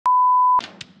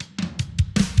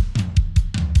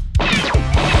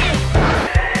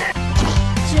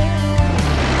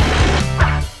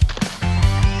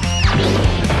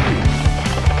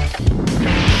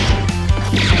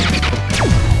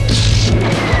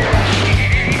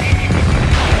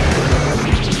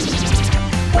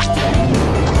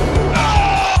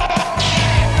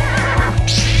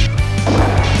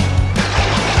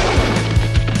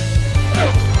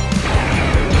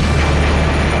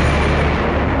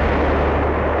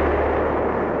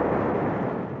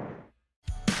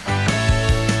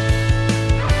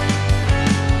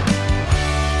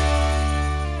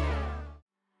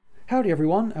Howdy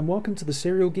everyone, and welcome to the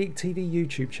cerealgeekTV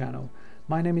YouTube channel.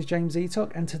 My name is James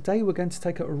Eatock, and today we're going to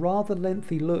take a rather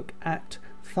lengthy look at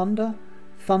ThunderCats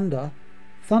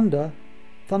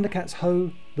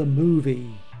Ho! The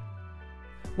Movie.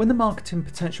 When the marketing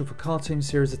potential for cartoon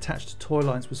series attached to toy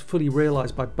lines was fully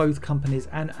realised by both companies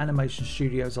and animation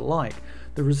studios alike,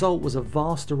 the result was a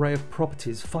vast array of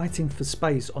properties fighting for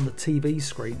space on the TV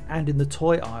screen and in the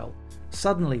toy aisle.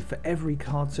 Suddenly, for every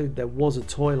cartoon there was a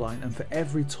toy line, and for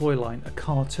every toy line a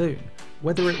cartoon.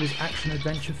 Whether it was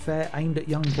action-adventure fare aimed at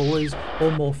young boys or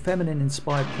more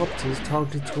feminine-inspired properties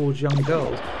targeted towards young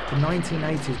girls, the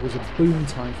 1980s was a boom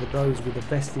time for those with a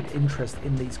vested interest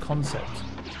in these concepts.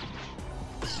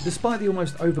 Despite the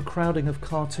almost overcrowding of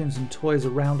cartoons and toys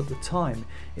around at the time,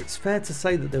 it's fair to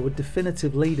say that there were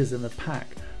definitive leaders in the pack,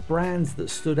 brands that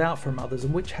stood out from others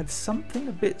and which had something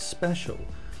a bit special.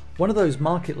 One of those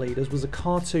market leaders was a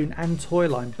cartoon and toy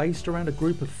line based around a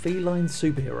group of feline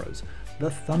superheroes, the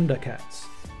ThunderCats.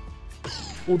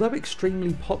 Although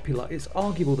extremely popular, it's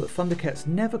arguable that ThunderCats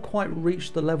never quite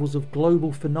reached the levels of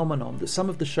global phenomenon that some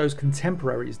of the show's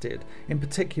contemporaries did, in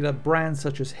particular brands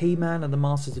such as He-Man and the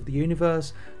Masters of the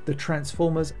Universe, the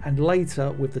Transformers, and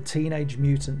later with the Teenage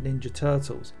Mutant Ninja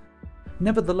Turtles.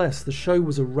 Nevertheless, the show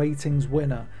was a ratings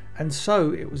winner, and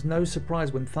so it was no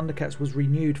surprise when ThunderCats was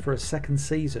renewed for a second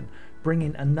season,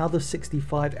 bringing another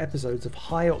 65 episodes of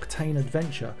high-octane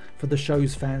adventure for the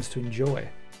show's fans to enjoy.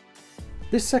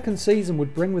 This second season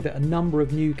would bring with it a number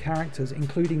of new characters,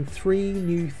 including 3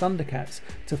 new ThunderCats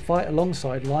to fight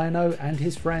alongside Lion-O and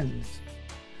his friends.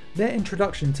 Their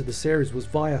introduction to the series was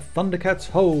via ThunderCats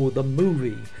Ho! The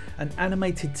Movie, an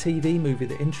animated TV movie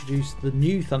that introduced the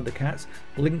new ThunderCats,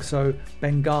 Lynxo,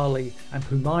 Bengali and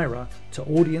Humaira, to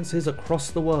audiences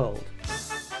across the world,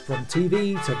 from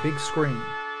TV to big screen.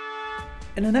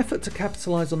 In an effort to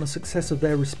capitalise on the success of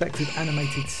their respective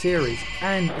animated series,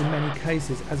 and in many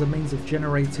cases as a means of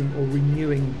generating or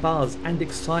renewing buzz and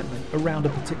excitement around a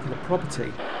particular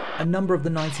property, a number of the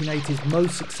 1980s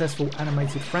most successful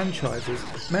animated franchises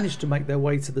managed to make their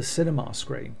way to the cinema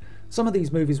screen. Some of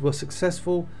these movies were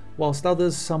successful, whilst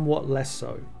others somewhat less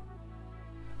so.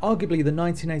 Arguably, the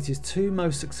 1980s 2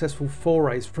 most successful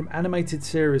forays from animated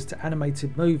series to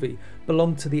animated movie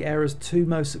belonged to the era's 2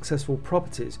 most successful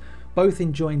properties, both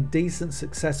enjoying decent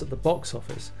success at the box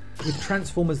office, with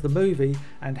Transformers the movie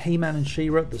and He-Man and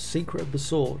She-Ra The Secret of the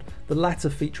Sword, the latter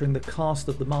featuring the cast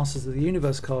of the Masters of the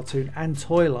Universe cartoon and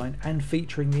toy line and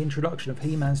featuring the introduction of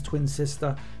He-Man's twin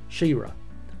sister, She-Ra.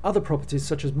 Other properties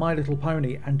such as My Little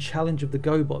Pony and Challenge of the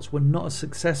GoBots were not as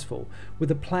successful,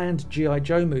 with a planned G.I.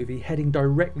 Joe movie heading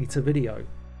directly to video.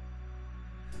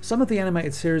 Some of the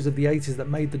animated series of the 80s that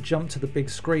made the jump to the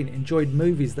big screen enjoyed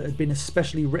movies that had been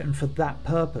especially written for that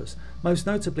purpose, most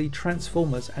notably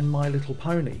Transformers and My Little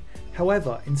Pony.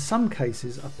 However, in some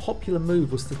cases, a popular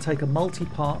move was to take a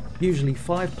multi-part, usually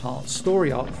 5-part,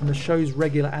 story arc from the show's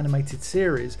regular animated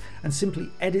series and simply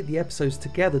edit the episodes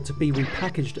together to be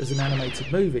repackaged as an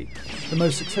animated movie. The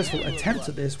most successful attempt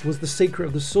at this was The Secret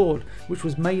of the Sword, which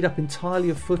was made up entirely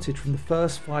of footage from the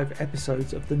first 5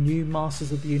 episodes of the new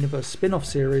Masters of the Universe spin-off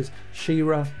series,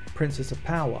 She-Ra, Princess of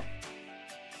Power.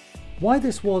 Why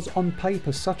this was on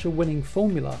paper such a winning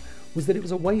formula was that it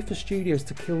was a way for studios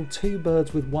to kill 2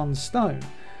 birds with 1 stone.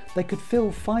 They could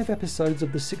fill 5 episodes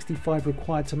of the 65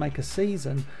 required to make a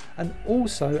season, and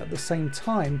also at the same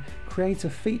time create a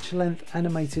feature-length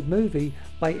animated movie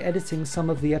by editing some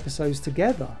of the episodes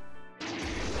together.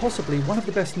 Possibly one of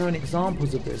the best known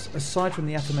examples of this, aside from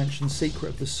the aforementioned Secret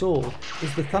of the Sword,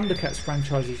 is the ThunderCats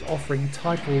franchise's offering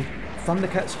titled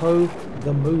ThunderCats Ho!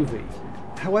 The Movie.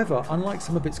 However, unlike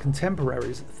some of its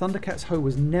contemporaries, ThunderCats Ho!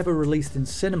 Was never released in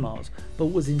cinemas, but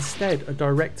was instead a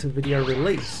direct-to-video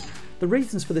release. The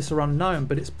reasons for this are unknown,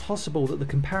 but it's possible that the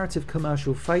comparative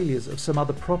commercial failures of some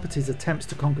other properties' attempts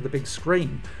to conquer the big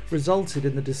screen resulted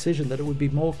in the decision that it would be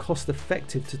more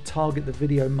cost-effective to target the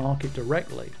video market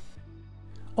directly.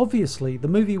 Obviously, the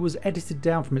movie was edited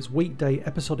down from its weekday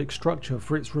episodic structure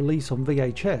for its release on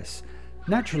VHS.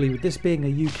 Naturally, with this being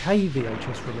a UK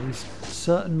VHS release,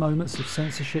 certain moments of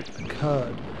censorship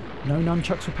occurred. No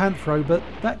nunchucks for Panthro, but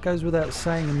that goes without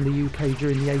saying in the UK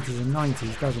during the 80s and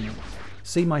 90s, doesn't it?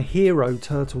 See my Hero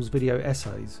Turtles video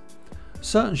essays.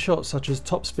 Certain shots such as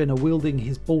Top Spinner wielding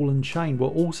his ball and chain were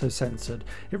also censored.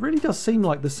 It really does seem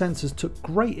like the censors took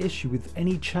great issue with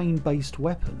any chain-based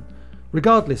weapon.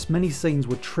 Regardless, many scenes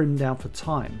were trimmed down for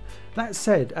time. That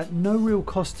said, at no real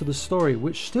cost to the story,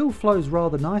 which still flows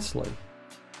rather nicely.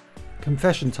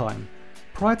 Confession time.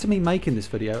 Prior to me making this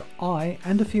video, I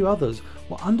and a few others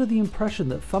were under the impression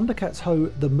that ThunderCats Ho!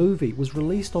 The Movie was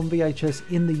released on VHS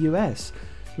in the US.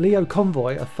 Leo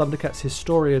Convoy, a ThunderCats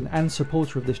historian and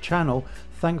supporter of this channel,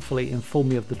 thankfully informed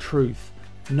me of the truth.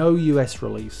 No US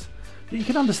release. But you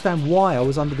can understand why I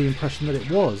was under the impression that it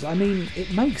was. I mean,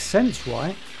 it makes sense,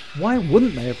 right? Why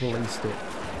wouldn't they have released it?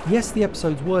 Yes, the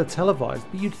episodes were televised,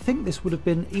 but you'd think this would have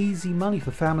been easy money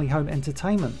for family home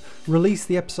entertainment. Release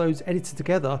the episodes edited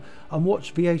together and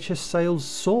watch VHS sales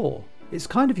soar. It's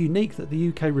kind of unique that the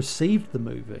UK received the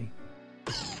movie.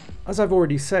 As I've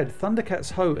already said,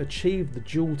 ThunderCats Ho achieved the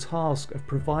dual task of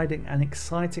providing an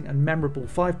exciting and memorable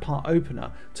 5-part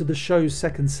opener to the show's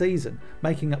second season,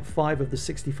 making up 5 of the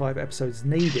 65 episodes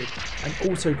needed, and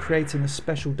also creating a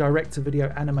special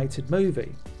direct-to-video animated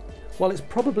movie. While it's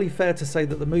probably fair to say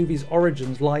that the movie's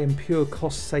origins lie in pure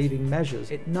cost-saving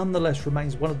measures, it nonetheless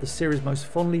remains one of the series' most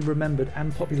fondly remembered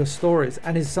and popular stories,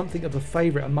 and is something of a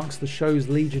favourite amongst the show's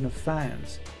legion of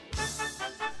fans.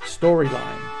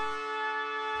 Storyline.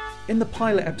 In the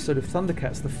pilot episode of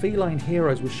ThunderCats, the feline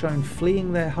heroes were shown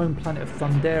fleeing their home planet of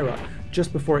Thundera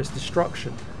just before its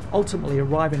destruction, ultimately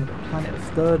arriving at the planet of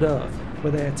Third Earth,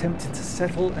 where they attempted to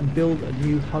settle and build a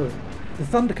new home. The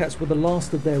ThunderCats were the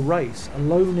last of their race,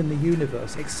 alone in the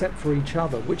universe except for each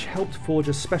other, which helped forge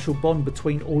a special bond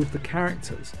between all of the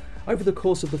characters. Over the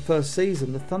course of the first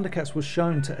season, the ThunderCats were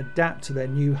shown to adapt to their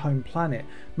new home planet,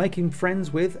 making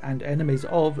friends with and enemies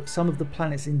of some of the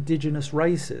planet's indigenous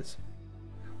races.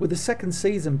 With the second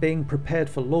season being prepared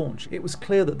for launch, it was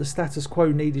clear that the status quo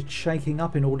needed shaking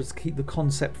up in order to keep the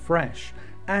concept fresh.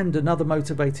 And another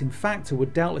motivating factor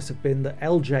would doubtless have been that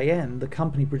LJN, the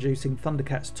company producing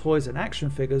ThunderCats toys and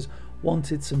action figures,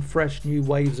 wanted some fresh new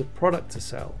waves of product to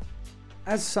sell.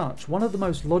 As such, one of the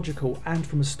most logical and,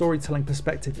 from a storytelling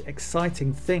perspective,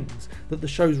 exciting things that the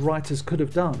show's writers could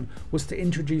have done was to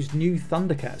introduce new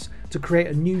ThunderCats to create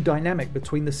a new dynamic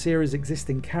between the series'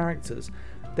 existing characters.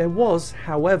 There was,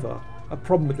 however, a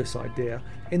problem with this idea,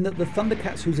 in that the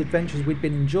ThunderCats whose adventures we'd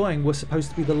been enjoying were supposed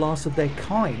to be the last of their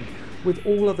kind, with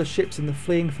all other ships in the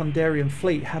fleeing Thunderian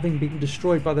fleet having been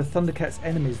destroyed by the ThunderCats'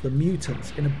 enemies, the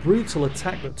mutants, in a brutal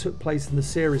attack that took place in the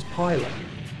series pilot.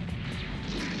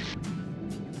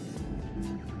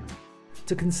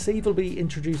 To conceivably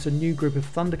introduce a new group of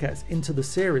ThunderCats into the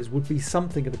series would be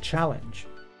something of a challenge.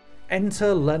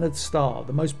 Enter Leonard Starr,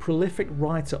 the most prolific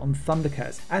writer on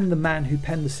ThunderCats and the man who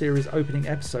penned the series' opening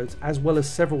episodes, as well as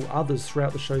several others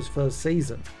throughout the show's first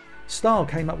season. Starr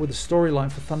came up with a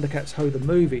storyline for ThunderCats Ho the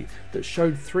movie that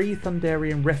showed 3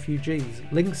 Thunderian refugees,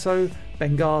 Linkso,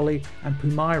 Bengali and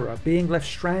Pumira, being left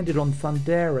stranded on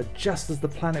Thundera just as the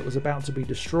planet was about to be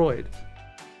destroyed.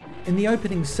 In the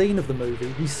opening scene of the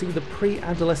movie, we see the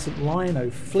pre-adolescent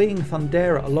Lion-O fleeing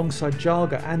Thundera alongside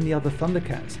Jarga and the other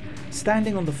ThunderCats.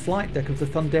 Standing on the flight deck of the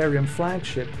Thunderian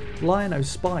flagship, Lion-O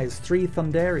spies 3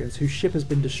 Thunderians whose ship has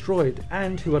been destroyed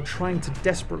and who are trying to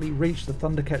desperately reach the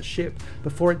ThunderCats ship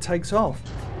before it takes off.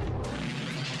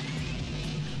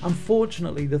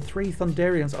 Unfortunately, the 3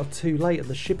 Thunderians are too late and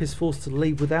the ship is forced to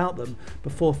leave without them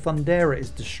before Thundera is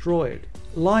destroyed.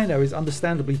 Lion-O is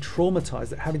understandably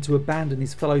traumatised at having to abandon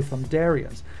his fellow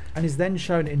Thunderians, and is then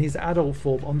shown in his adult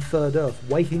form on Third Earth,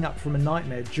 waking up from a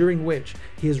nightmare during which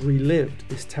he has relived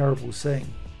this terrible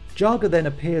scene. Jarga then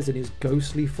appears in his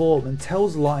ghostly form and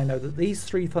tells Lion-O that these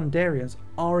 3 Thunderians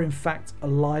are in fact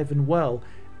alive and well,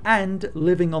 and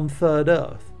living on Third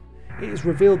Earth. It is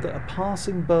revealed that a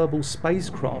passing Burble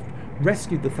spacecraft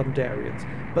rescued the Thunderians,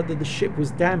 but that the ship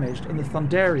was damaged and the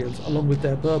Thunderians, along with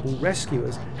their Burble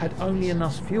rescuers, had only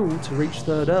enough fuel to reach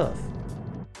Third Earth.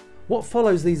 What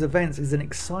follows these events is an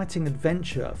exciting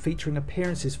adventure featuring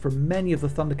appearances from many of the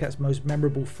ThunderCats' most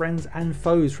memorable friends and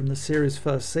foes from the series'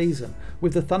 first season,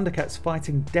 with the ThunderCats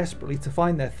fighting desperately to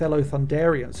find their fellow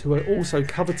Thunderians, who are also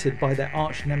coveted by their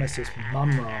arch nemesis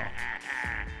Mumra.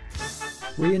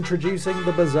 Reintroducing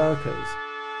the Berserkers.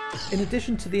 In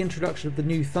addition to the introduction of the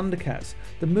new ThunderCats,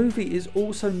 the movie is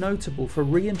also notable for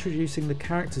reintroducing the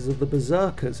characters of the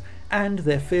Berserkers and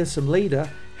their fearsome leader,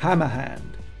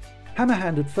 Hammerhand.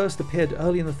 Hammerhand had first appeared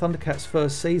early in the ThunderCats'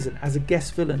 first season as a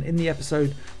guest villain in the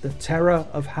episode The Terror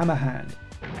of Hammerhand.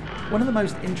 One of the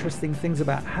most interesting things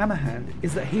about Hammerhand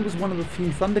is that he was one of the few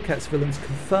ThunderCats villains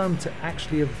confirmed to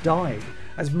actually have died,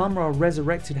 as Mumra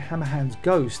resurrected Hammerhand's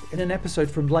ghost in an episode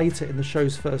from later in the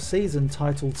show's first season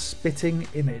titled Spitting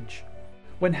Image.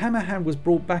 When Hammerhand was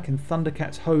brought back in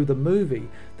ThunderCats Ho the movie,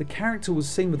 the character was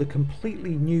seen with a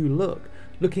completely new look,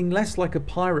 looking less like a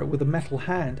pirate with a metal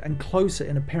hand and closer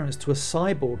in appearance to a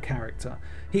cyborg character.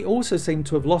 He also seemed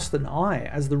to have lost an eye,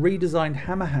 as the redesigned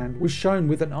Hammerhand was shown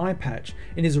with an eye patch.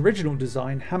 In his original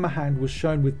design, Hammerhand was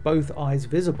shown with both eyes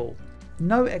visible.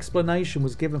 No explanation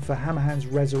was given for Hammerhand's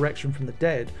resurrection from the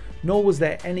dead, nor was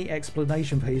there any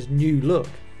explanation for his new look.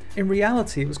 In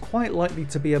reality, it was quite likely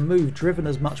to be a move driven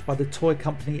as much by the toy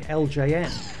company LJN,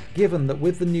 given that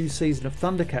with the new season of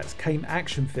ThunderCats came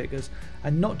action figures,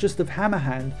 and not just of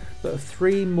Hammerhand, but of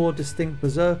 3 more distinct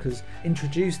berserkers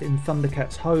introduced in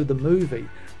ThunderCats Ho! The movie: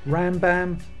 Ram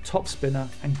Bam, Top Spinner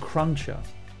and Cruncher.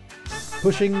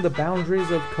 Pushing the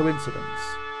boundaries of coincidence.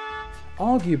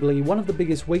 Arguably, one of the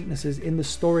biggest weaknesses in the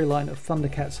storyline of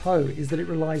ThunderCats Ho! Is that it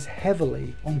relies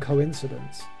heavily on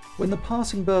coincidence. When the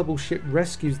passing Burble ship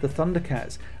rescues the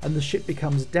ThunderCats and the ship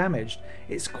becomes damaged,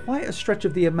 it's quite a stretch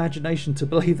of the imagination to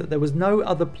believe that there was no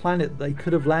other planet that they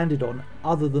could have landed on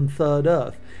other than Third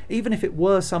Earth, even if it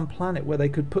were some planet where they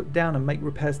could put down and make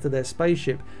repairs to their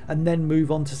spaceship and then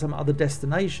move on to some other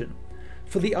destination.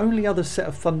 For the only other set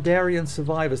of Thunderian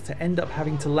survivors to end up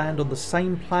having to land on the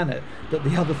same planet that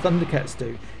the other ThunderCats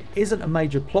do isn't a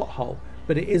major plot hole,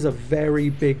 but it is a very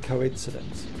big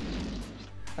coincidence.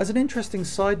 As an interesting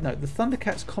side note, the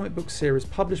ThunderCats comic book series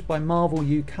published by Marvel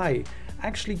UK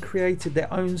actually created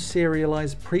their own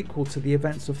serialised prequel to the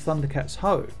events of ThunderCats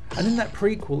Ho! And in that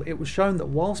prequel it was shown that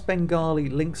whilst Bengali,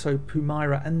 Linkso,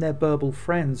 Pumaira and their Burble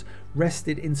friends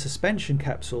rested in suspension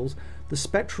capsules, the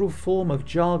spectral form of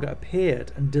Jaga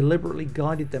appeared and deliberately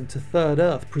guided them to Third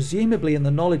Earth, presumably in the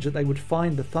knowledge that they would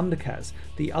find the ThunderCats,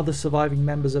 the other surviving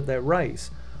members of their race.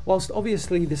 Whilst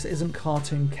obviously this isn't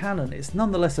cartoon canon, it's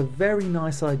nonetheless a very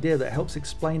nice idea that helps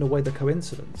explain away the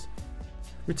coincidence.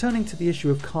 Returning to the issue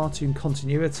of cartoon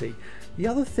continuity, the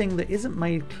other thing that isn't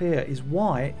made clear is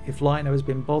why, if Lino has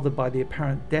been bothered by the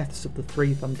apparent deaths of the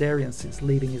 3 Thunderians since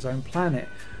leaving his own planet,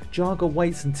 Jaga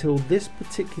waits until this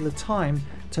particular time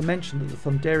to mention that the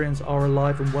Thunderians are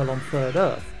alive and well on Third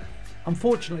Earth.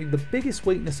 Unfortunately, the biggest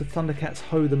weakness of ThunderCats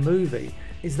Ho! The movie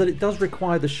is that it does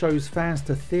require the show's fans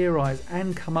to theorise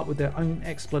and come up with their own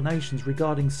explanations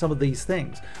regarding some of these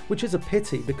things, which is a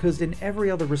pity because in every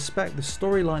other respect the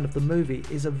storyline of the movie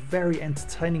is a very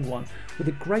entertaining one with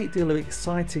a great deal of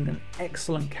exciting and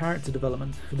excellent character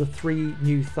development for the 3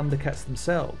 new ThunderCats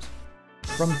themselves.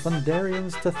 From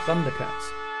Thunderians to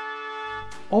ThunderCats.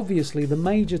 Obviously, the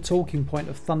major talking point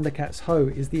of ThunderCats Ho!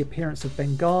 Is the appearance of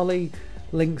Bengali,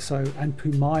 Linkso and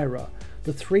Pumaira,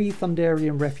 the 3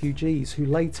 Thunderian refugees who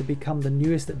later become the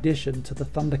newest addition to the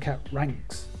ThunderCat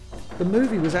ranks. The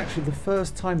movie was actually the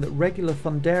first time that regular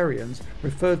Thunderians,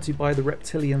 referred to by the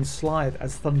reptilian Slythe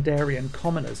as Thunderian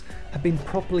commoners, had been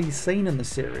properly seen in the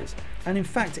series, and in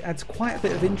fact it adds quite a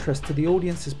bit of interest to the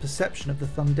audience's perception of the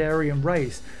Thunderian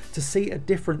race to see a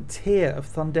different tier of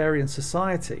Thunderian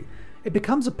society. It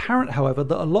becomes apparent, however,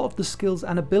 that a lot of the skills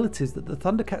and abilities that the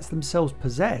ThunderCats themselves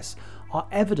possess are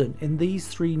evident in these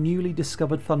 3 newly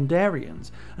discovered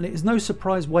Thunderians, and it is no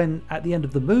surprise when, at the end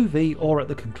of the movie, or at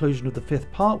the conclusion of the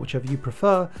 5th part, whichever you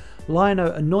prefer,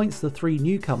 Lino anoints the 3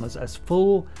 newcomers as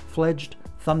full-fledged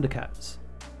ThunderCats.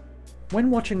 When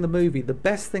watching the movie, the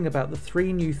best thing about the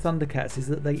 3 new ThunderCats is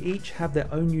that they each have their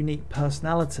own unique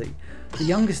personality. The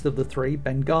youngest of the 3,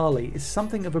 Bengali, is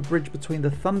something of a bridge between the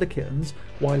Thunderkittens,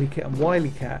 Wily Kit and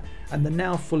Wily Cat, and the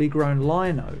now fully grown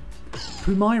Lino.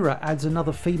 Pumaira adds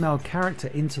another female character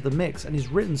into the mix and is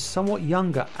written somewhat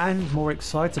younger and more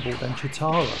excitable than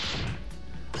Chitara.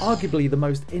 Arguably the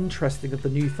most interesting of the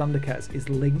new ThunderCats is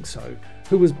Linkso,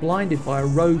 who was blinded by a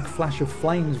rogue flash of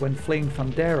flames when fleeing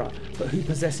Thundera, but who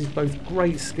possesses both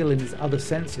great skill in his other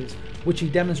senses, which he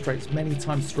demonstrates many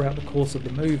times throughout the course of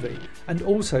the movie, and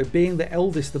also, being the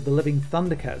eldest of the living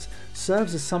ThunderCats,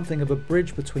 serves as something of a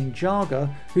bridge between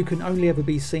Jaga, who can only ever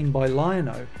be seen by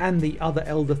Lino, and the other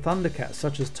elder ThunderCats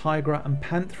such as Tigra and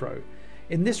Panthro.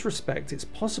 In this respect, it's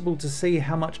possible to see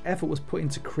how much effort was put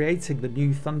into creating the new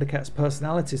ThunderCats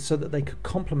personalities so that they could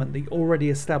complement the already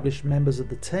established members of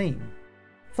the team.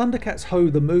 ThunderCats Ho!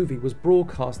 The movie was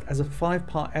broadcast as a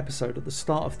 5-part episode at the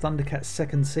start of ThunderCats'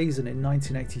 2nd season in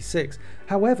 1986.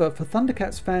 However, for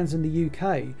ThunderCats fans in the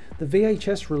UK, the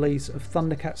VHS release of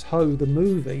ThunderCats Ho! The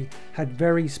movie had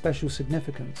very special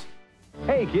significance.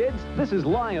 Hey kids, this is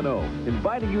Lion-O,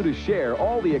 inviting you to share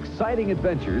all the exciting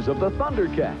adventures of the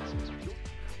ThunderCats.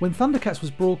 When ThunderCats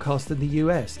was broadcast in the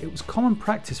US, it was common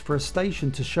practice for a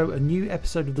station to show a new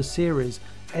episode of the series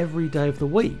every day of the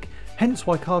week, hence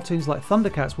why cartoons like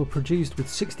ThunderCats were produced with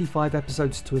 65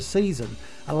 episodes to a season,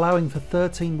 allowing for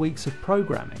 13 weeks of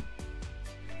programming.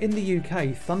 In the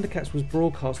UK, ThunderCats was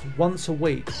broadcast once a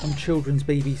week on children's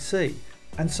BBC,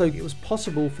 and so it was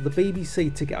possible for the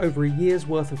BBC to get over a year's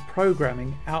worth of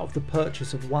programming out of the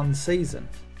purchase of one season.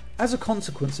 As a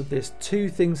consequence of this, 2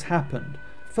 things happened.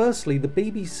 Firstly, the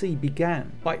BBC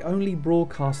began by only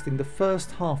broadcasting the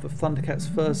first half of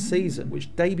ThunderCats' first season,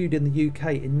 which debuted in the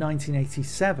UK in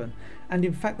 1987, and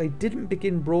in fact they didn't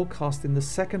begin broadcasting the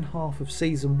second half of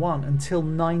season 1 until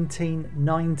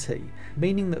 1990,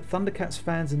 meaning that ThunderCats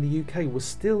fans in the UK were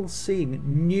still seeing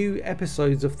new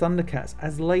episodes of ThunderCats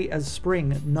as late as spring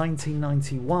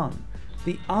 1991.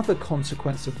 The other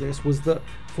consequence of this was that,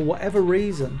 for whatever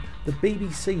reason, the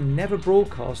BBC never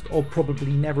broadcast, or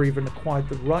probably never even acquired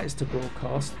the rights to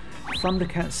broadcast,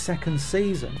 ThunderCats' second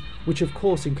season, which of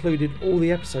course included all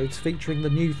the episodes featuring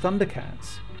the new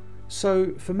ThunderCats.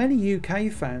 So, for many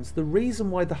UK fans, the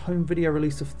reason why the home video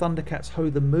release of ThunderCats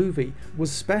Ho! The Movie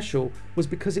was special was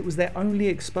because it was their only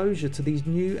exposure to these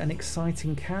new and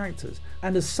exciting characters,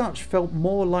 and as such felt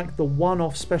more like the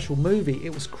one-off special movie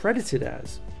it was credited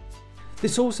as.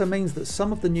 This also means that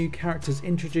some of the new characters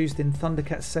introduced in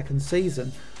ThunderCats' second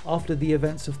season after the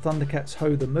events of ThunderCats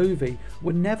Ho! The Movie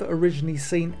were never originally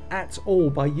seen at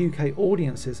all by UK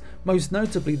audiences, most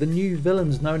notably the new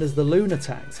villains known as the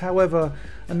Lunatics. However,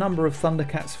 a number of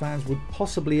ThunderCats fans would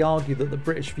possibly argue that the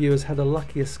British viewers had a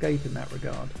lucky escape in that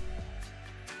regard.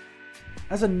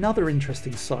 As another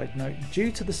interesting side note,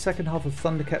 due to the second half of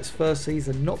ThunderCats' first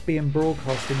season not being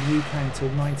broadcast in the UK until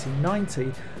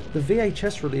 1990, the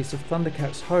VHS release of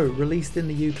ThunderCats Ho! Released in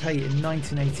the UK in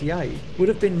 1988 would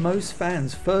have been most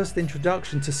fans' first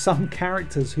introduction to some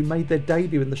characters who made their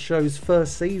debut in the show's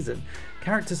first season.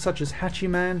 Characters such as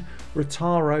Hachiman,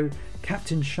 Rotaro,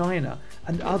 Captain Shiner,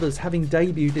 and others having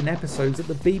debuted in episodes that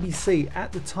the BBC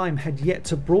at the time had yet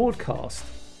to broadcast.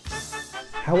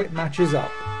 How it matches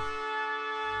up.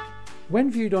 When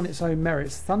viewed on its own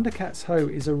merits, ThunderCats Ho!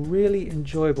 Is a really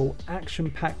enjoyable,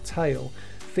 action-packed tale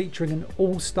featuring an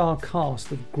all-star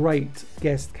cast of great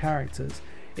guest characters.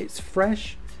 It's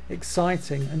fresh,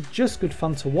 exciting, and just good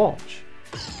fun to watch.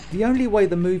 The only way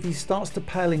the movie starts to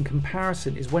pale in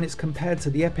comparison is when it's compared to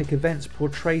the epic events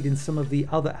portrayed in some of the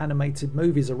other animated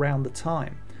movies around the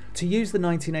time. To use the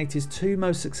 1980s two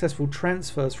most successful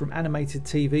transfers from animated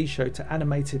TV show to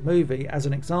animated movie as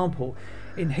an example,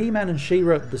 in He-Man and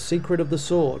She-Ra The Secret of the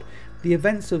Sword, the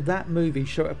events of that movie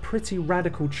show a pretty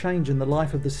radical change in the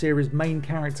life of the series' main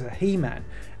character He-Man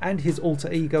and his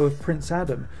alter ego of Prince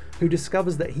Adam, who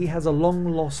discovers that he has a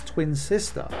long-lost twin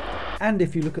sister. And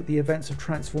if you look at the events of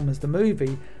Transformers the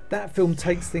movie, that film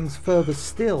takes things further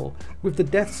still, with the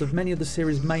deaths of many of the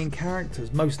series' main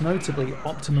characters, most notably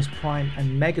Optimus Prime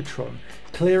and Megatron,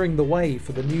 clearing the way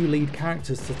for the new lead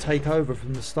characters to take over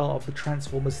from the start of the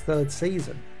Transformers third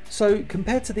season. So,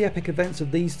 compared to the epic events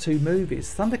of these two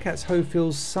movies, ThunderCats Ho!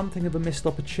 Feels something of a missed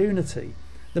opportunity.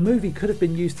 The movie could have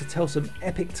been used to tell some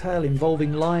epic tale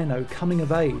involving Lion-O coming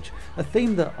of age, a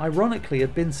theme that ironically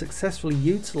had been successfully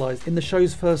utilised in the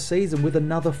show's first season with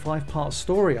another 5-part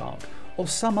story arc, or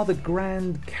some other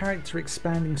grand character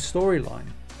expanding storyline.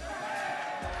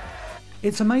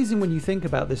 It's amazing when you think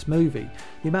about this movie,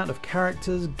 the amount of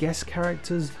characters, guest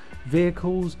characters,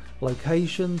 vehicles,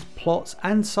 locations, plots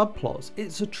and subplots.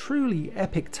 It's a truly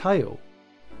epic tale.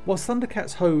 Whilst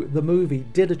ThunderCats Ho! The Movie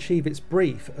did achieve its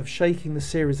brief of shaking the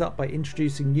series up by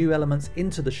introducing new elements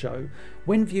into the show,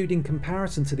 when viewed in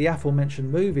comparison to the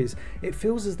aforementioned movies, it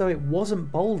feels as though it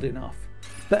wasn't bold enough.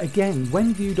 But again,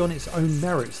 when viewed on its own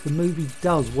merits, the movie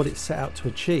does what it set out to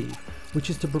achieve,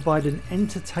 which is to provide an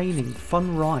entertaining,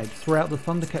 fun ride throughout the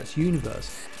ThunderCats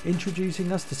universe,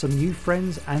 introducing us to some new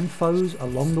friends and foes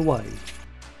along the way.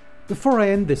 Before I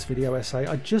end this video essay,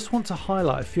 I just want to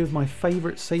highlight a few of my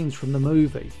favourite scenes from the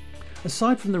movie.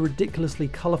 Aside from the ridiculously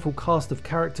colourful cast of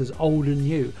characters old and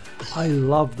new, I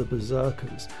love the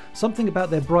Berserkers. Something about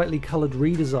their brightly coloured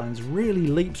redesigns really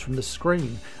leaps from the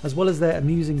screen, as well as their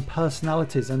amusing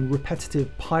personalities and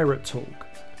repetitive pirate talk.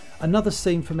 Another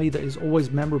scene for me that is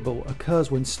always memorable occurs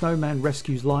when Snowman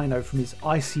rescues Lion-O from his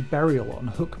icy burial on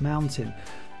Hook Mountain.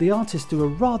 The artists do a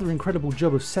rather incredible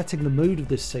job of setting the mood of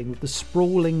this scene with the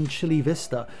sprawling, chilly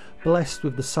vista, blessed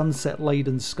with the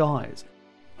sunset-laden skies.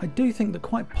 I do think that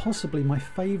quite possibly my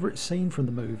favourite scene from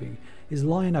the movie is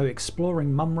Lion-O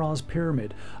exploring Mum-Ra's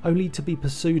pyramid, only to be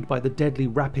pursued by the deadly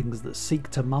wrappings that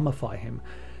seek to mummify him.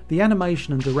 The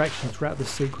animation and direction throughout the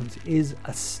sequence is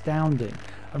astounding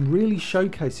and really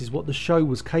showcases what the show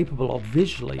was capable of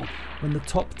visually when the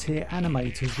top-tier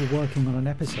animators were working on an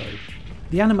episode.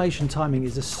 The animation timing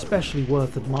is especially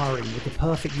worth admiring, with the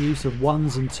perfect use of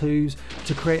 1s and 2s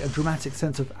to create a dramatic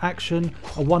sense of action,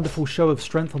 a wonderful show of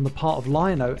strength on the part of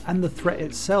Lion-O, and the threat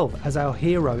itself as our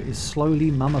hero is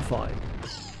slowly mummified.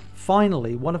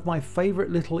 Finally, one of my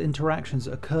favourite little interactions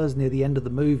occurs near the end of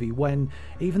the movie when,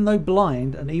 even though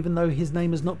blind and even though his name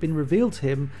has not been revealed to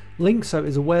him, Linkso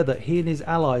is aware that he and his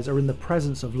allies are in the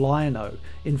presence of Lion-O,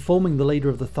 informing the leader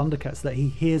of the ThunderCats that he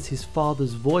hears his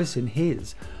father's voice in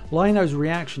his. Lion-O's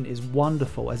reaction is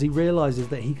wonderful as he realises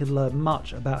that he can learn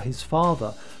much about his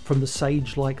father from the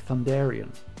sage-like Thunderian.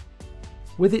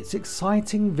 With its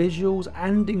exciting visuals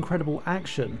and incredible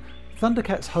action,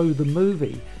 ThunderCats Ho! The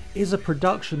movie is a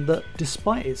production that,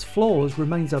 despite its flaws,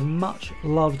 remains a much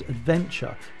loved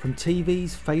adventure from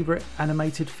TV's favourite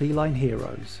animated feline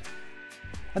heroes.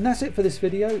 And that's it for this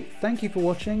video. Thank you for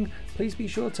watching. Please be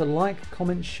sure to like,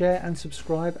 comment, share and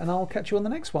subscribe, and I'll catch you on the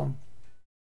next one.